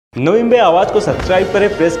नवी मुंबई आवाज़ को सब्सक्राइब करें,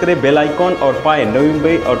 प्रेस करें बेल आइकॉन और पाएं नवी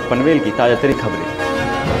मुंबई और पनवेल की ताज़ा तरीन खबरें।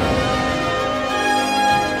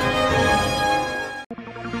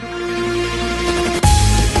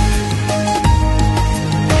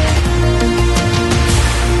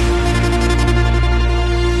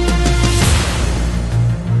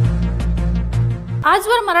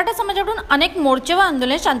 आजवर मराठा समाजाकडून अनेक मोर्चे व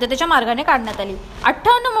आंदोलन शांततेच्या मार्गाने काढण्यात आली।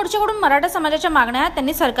 58 मोर्चाकडून मराठा समाजाच्या मागण्या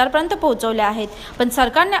त्यांनी सरकारपर्यंत पोहोचवल्या आहेत, पण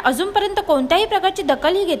सरकारने अजूनपर्यंत कोणत्याही प्रकारची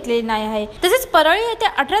दखलही घेतलेली नाही आहे। तसेच परळी येथे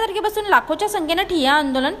 18 तारखेपासून लाखोच्या संख्येने ठिय्या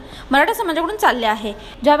आंदोलन मराठा समाजाकडून चालले आहे।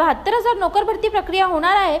 ज्या 72,000 नोकर भरती प्रक्रिया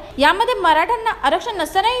होणार आहे, यामध्ये मराठ्यांना आरक्षण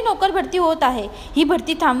नसतानाही नोकर भरती होत आहे। ही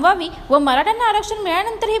भरती थांबवावी व मराठ्यांना आरक्षण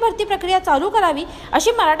मिळाल्यानंतर ही भरती प्रक्रिया चालू करावी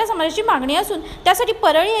अशी मराठा समाजाची मागणी असून त्यासाठी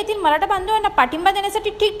परळी येथील मराठा बांधवांना पाठिंबा देण्यासाठी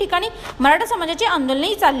ठिकठिकाणी मराठा समाजाचे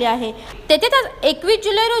आंदोलनही चालले आहे। तेथेच 21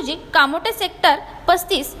 जुलै रोजी कामोटे सेक्टर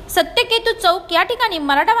 35 सत्यकेतू चौक या ठिकाणी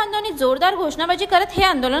मराठा बांधवांनी जोरदार घोषणाबाजी करत हे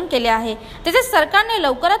आंदोलन केले आहे। तसेच सरकारने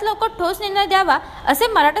लवकरात लवकर ठोस निर्णय द्यावा असे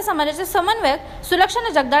मराठा समाजाचे समन्वयक सुलक्षणा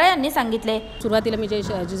जगदाळे यांनी सांगितले। सुरुवातीला मी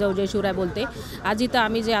जिजाऊ जय शिवराय बोलते। आज इथं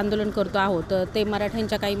आम्ही जे आंदोलन करतो आहोत ते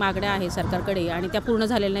मराठ्यांच्या काही मागण्या आहे सरकारकडे आणि त्या पूर्ण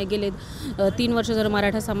झालेल्या नाही। गेले 3 वर्ष जर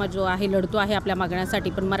मराठा समाज जो आहे लढतो आहे आपल्या मागण्यासाठी,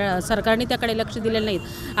 पण सरकारने त्याकडे लक्ष दिलेलं नाही।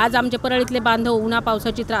 आज आमचे परळीतले बांधव उन्हा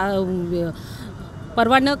पावसाची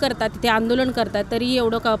परवा न करता तिथे आंदोलन करतात, तरी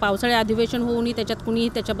एवढं पावसाळी अधिवेशन होऊनही त्याच्यात कुणीही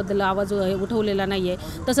त्याच्याबद्दल आवाज उठवलेला नाही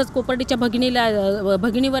आहे। तसंच कोपर्डीच्या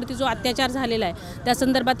भगिनीवरती जो अत्याचार झालेला आहे त्या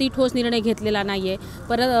संदर्भातही ठोस निर्णय घेतलेला नाही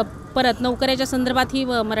आहे। परत नोकऱ्याच्या संदर्भातही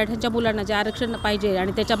मराठ्यांच्या मुलांना जे आरक्षण पाहिजे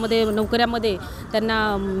आणि त्याच्यामध्ये नोकऱ्यामध्ये त्यांना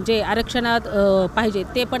जे आरक्षणात पाहिजे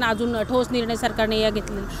ते पण अजून ठोस निर्णय सरकारने या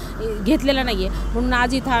घेतलेला नाही आहे। म्हणून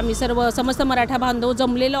आज इथं आम्ही समस्त मराठा बांधव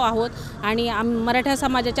जमलेलो आहोत आणि मराठा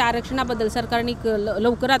समाजाच्या आरक्षणाबद्दल सरकारने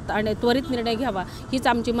लवकरात आणि त्वरित निर्णय घ्यावा हीच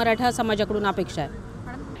आमची मराठा समाजाकडून अपेक्षा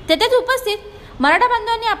आहे। तेथेच उपस्थित मराठा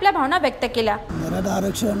बांधवांनी आपल्या भावना व्यक्त केल्या। मराठा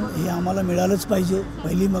आरक्षण हे आम्हाला मिळालंच पाहिजे।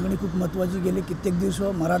 पहिली मागणी खूप महत्त्वाची, गेले कित्येक दिवस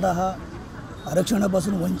मराठा हा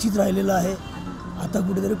आरक्षणापासून वंचित राहिलेला आहे। आता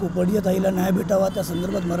कुठेतरी कोपर्डीच्या ताईला न्याय भेटावा त्या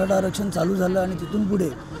संदर्भात मराठा आरक्षण चालू झालं आणि तिथून पुढे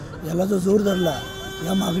याला जो जोर धरला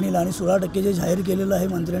या मागणीला आणि 16% जे जाहीर केलेलं आहे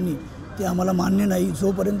मंत्र्यांनी ते आम्हाला मान्य नाही।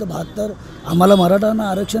 जोपर्यंत 72 आम्हाला मराठांना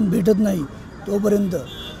आरक्षण भेटत नाही तोपर्यंत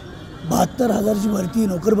 72,000ची भरती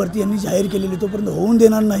नोकर भरती यांनी जाहीर केलेली तोपर्यंत होऊन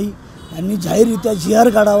देणार नाही। यांनी जाहीररित्या GR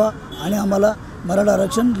काढावा आणि आम्हाला मराठा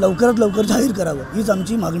आरक्षण लवकरात लवकर जाहीर करावं हीच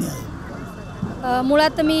आमची मागणी आहे।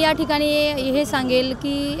 मुळात मी या ठिकाणी हे सांगेल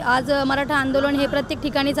की आज मराठा आंदोलन हे प्रत्येक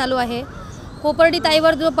ठिकाणी चालू आहे। कोपर्डी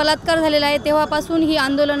ताईवर जो बलात्कार झालेला आहे तेव्हापासून ही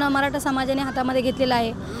आंदोलनं मराठा समाजाने हातामध्ये घेतलेलं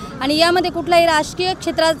आहे आणि यामध्ये कुठलाही राजकीय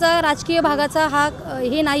क्षेत्राचा राजकीय भागाचा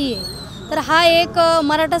हे नाही आहे। तर हा एक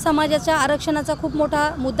मराठा समाजाच्या आरक्षणाचा खूप मोठा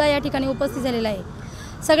मुद्दा या ठिकाणी उपस्थित झालेला आहे।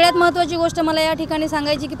 सगळ्यात महत्त्वाची गोष्ट मला या ठिकाणी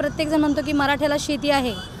सांगायची की प्रत्येकजण म्हणतो की मराठ्याला शेती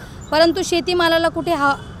आहे, परंतु शेतीमालाला कुठे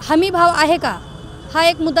हमी भाव आहे का, हा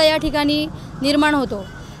एक मुद्दा या ठिकाणी निर्माण होतो।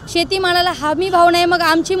 शेतीमालाला हमी भाव नाही, मग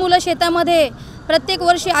आमची मुलं शेतामध्ये प्रत्येक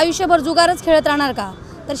वर्षी आयुष्यभर जुगारच खेळत राहणार का?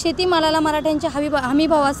 तर शेतीमालाला मराठ्यांचे हमी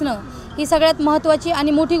भाव असणं ही सगळ्यात महत्त्वाची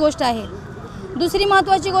आणि मोठी गोष्ट आहे। दुसरी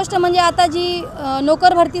महत्त्वाची गोष्ट म्हणजे आता जी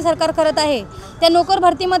नोकर भरती सरकार करत आहे त्या नोकर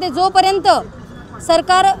भरतीमध्ये जोपर्यंत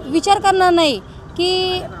सरकार विचार करणार नाही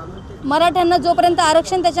की मराठ्यांना जोपर्यंत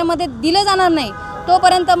आरक्षण त्याच्यामध्ये दिलं जाणार नाही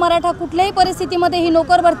तोपर्यंत मराठा कुठल्याही परिस्थितीमध्ये ही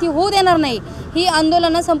नोकर भरती होऊ देणार नाही। ही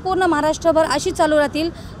आंदोलनं संपूर्ण महाराष्ट्रभर अशी चालू राहतील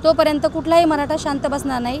तोपर्यंत कुठलाही मराठा शांत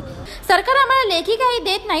बसणार नाही। सरकार आम्हाला लेखी काही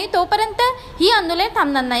देत नाही तोपर्यंत ही आंदोलन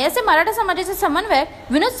थांबणार नाही असे मराठा समाजाचे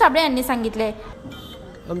समन्वयक विनोद साबळे यांनी सांगितले।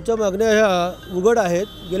 आमच्या मागण्या ह्या उघड आहेत।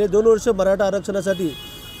 गेले 2 वर्ष मराठा आरक्षणासाठी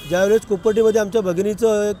ज्यावेळेस कोपर्डीमध्ये आमच्या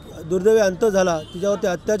भगिनीचं एक दुर्दैवी अंत झाला, तिच्यावरती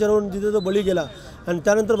अत्याचार होऊन तिथे तो बळी गेला आणि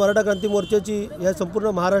त्यानंतर मराठा क्रांती मोर्चाची ह्या संपूर्ण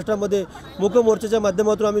महाराष्ट्रामध्ये मूक मोर्चाच्या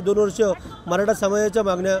माध्यमातून आम्ही 2 वर्ष मराठा समाजाच्या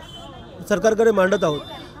मागण्या सरकारकडे मांडत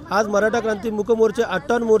आहोत। आज मराठा क्रांती मूक मोर्चे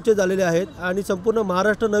 58 मोर्चे झालेले आहेत आणि संपूर्ण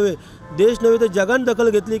महाराष्ट्र नव्हे देश नव्हे तर जगाने दखल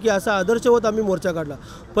घेतली की असा आदर्शवत आम्ही मोर्चा काढला,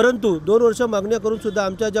 परंतु 2 वर्ष मागण्या करूनसुद्धा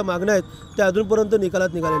आमच्या ज्या मागण्या आहेत त्या अजूनपर्यंत निकालात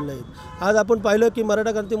निघालेल्या नाहीत। आज आपण पाहिलं की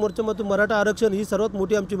मराठा क्रांती मोर्चामधून मराठा आरक्षण ही सर्वात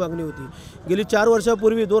मोठी आमची मागणी होती। गेली 4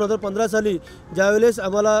 वर्षापूर्वी 2015 साली ज्यावेळेस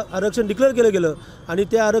आम्हाला आरक्षण डिक्लेअर केलं गेलं आणि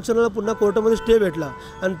त्या आरक्षणाला पुन्हा कोर्टामध्ये स्टे भेटला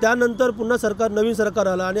आणि त्यानंतर पुन्हा नवीन सरकार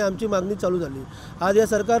आलं आणि आमची मागणी चालू झाली। आज या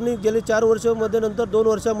सरकारने गेले 4 वर्षामध्ये नंतर 2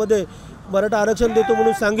 वर्षामध्ये मराठा आरक्षण देतो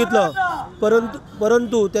म्हणून सांगितलं,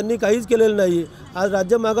 परंतु त्यांनी काहीच केलेलं नाही। आज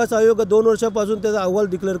राज्य मागास आयोग 2 वर्षापासून त्याचा अहवाल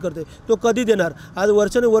डिक्लेअर करते, तो कधी देणार? आज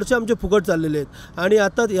वर्षानुवर्ष आमचे फुकट चाललेले आहेत आणि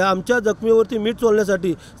आता या आमच्या जखमीवरती मीठ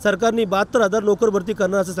चोळण्यासाठी सरकारने 72,000 नोकर भरती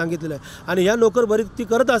करणार असं सांगितलेलं आहे आणि या नोकर भरती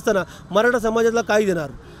करत असताना मराठा समाजाला काय देणार?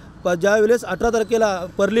 ज्यावेळेस 18 तारखेला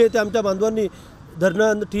परली येथे आमच्या बांधवांनी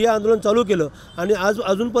धरणं ठिय्या आंदोलन चालू केलं आणि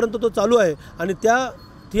अजूनपर्यंत तो चालू आहे। आणि त्या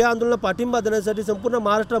ठिय्या आंदोलनाला पाठिंबा देण्यासाठी संपूर्ण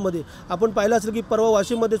महाराष्ट्रामध्ये आपण पाहिलं असेल की परवा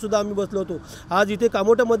वाशिममध्ये सुद्धा आम्ही बसलो होतो, आज इथे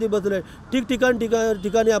कामोठ्यामध्ये बसलो आहे।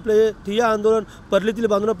 ठिकठिकाणी आपले ठिय्या आंदोलन परलीतील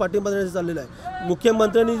बांधून पाठिंबा देण्याचं चाललेलं आहे।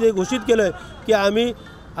 मुख्यमंत्र्यांनी जे घोषित केलं आहे की आम्ही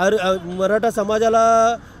मराठा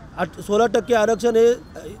समाजाला 16% आरक्षण हे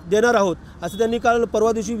देणार आहोत, असं त्यांनी काल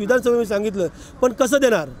परवा दिवशी विधानसभेमध्ये सांगितलं। पण कसं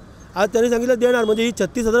देणार? आज त्यांनी सांगितलं देणार म्हणजे ही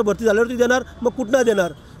 36,000 भरती झाल्यावरती देणार, मग कुठनं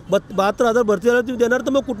देणार? 72,000 भरती झाल्यावरती देणार,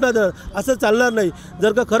 तर मग कुठनं देणार? असं चालणार नाही।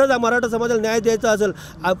 जर का खरंच मराठा समाजाला न्याय द्यायचा असेल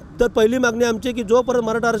तर पहिली मागणी आमची की जोपर्यंत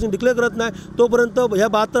मराठा आरक्षण डिक्लेअर करत नाही तोपर्यंत ह्या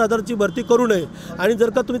 72,000ची भरती करू नये। आणि जर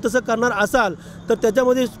का तुम्ही तसं करणार असाल तर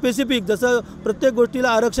त्याच्यामध्ये स्पेसिफिक जसं प्रत्येक गोष्टीला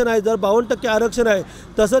आरक्षण आहे, जर 52% आरक्षण आहे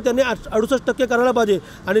तसं त्यांनी 68% करायला पाहिजे।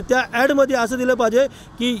 आणि त्या ॲडमध्ये असं दिलं पाहिजे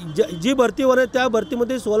की जी भरतीवर आहे त्या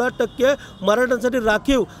भरतीमध्ये 16% मराठ्यांसाठी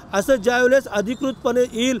राखीव असं ज्यावेळेस अधिकृतपणे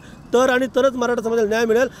येईल तरच मराठा समाजाला न्याय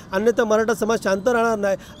मिळेल, अन्यथा मराठा समाज शांत राहणार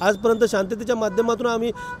नाही। आजपर्यंत शांततेच्या माध्यमातून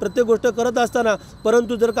आम्ही प्रत्येक गोष्ट करत असताना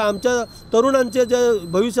परंतु जर का आमच्या तरुणांचे जे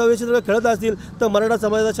भविष्याविषयी जर खेळत असतील तर मराठा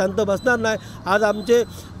समाजाला शांत बसणार नाही। आज आमचे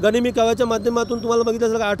गनिमी काव्याच्या माध्यमातून तुम्हाला बघितलं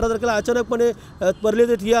असेल 18 तारखेला अचानकपणे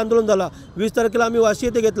परलीचे ठिय्या आंदोलन झाला, 20 तारखेला आम्ही वाशी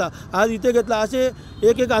येथे घेतला, आज इथे घेतला, असे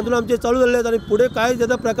एक आंदोलन आमचे चालू झाले आहेत। आणि पुढे काय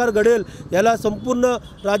त्याचा प्रकार घडेल याला संपूर्ण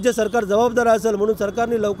राज्य सरकार जबाबदार असेल, म्हणून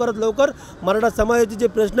सरकारने लवकरात लवकर मराठा समाजाचे जे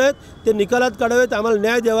प्रश्न आहेत ते निकालात काढावेत, आम्हाला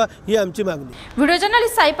न्याय द्यावा ही आमची मागणी। व्हिडिओ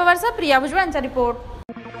जर्नलिस्ट साई पवारचा प्रिया भुजबळ यांचा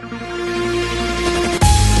रिपोर्ट।